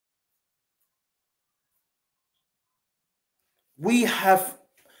We have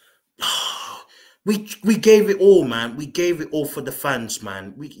we gave it all, man. We gave it all for the fans,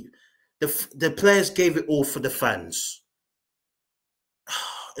 man. The players gave it all for the fans.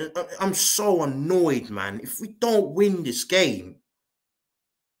 I'm so annoyed, man. If we don't win this game,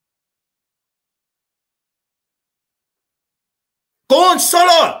 go on,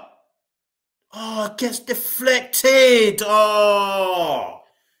 Salah. Oh, gets deflected. Oh,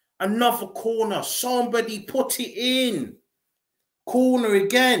 another corner. Somebody put it in. Corner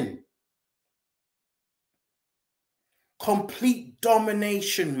again. Complete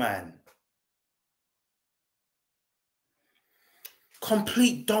domination, man.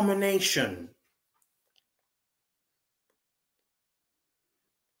 Complete domination.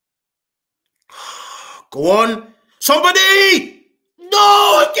 Go on. Somebody!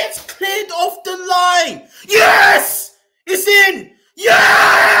 No, it gets cleared off the line. Yes! It's in.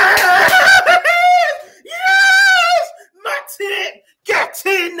 Yes! Yes! Matip, get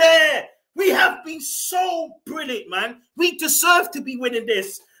in there. We have been so brilliant, man. We deserve to be winning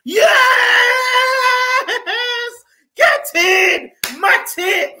this. Yes! Get in!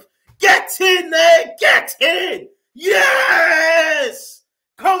 Matip! Get in there! Get in! Yes!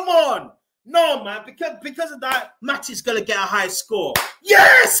 Come on! No, man, because of that, Matip's gonna get a high score.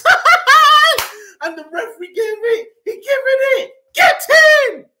 Yes! And the referee gave it. He gave it. Get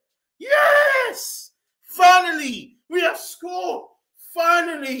in! Yes! Finally, we have scored.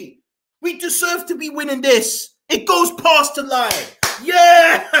 Finally, we deserve to be winning this. It goes past the line.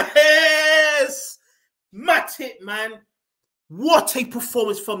 Yes! Matip, man. What a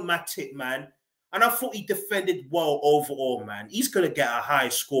performance from Matip, man. And I thought he defended well overall, man. He's going to get a high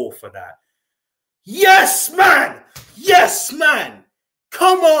score for that. Yes, man. Yes, man.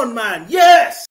 Come on, man. Yes.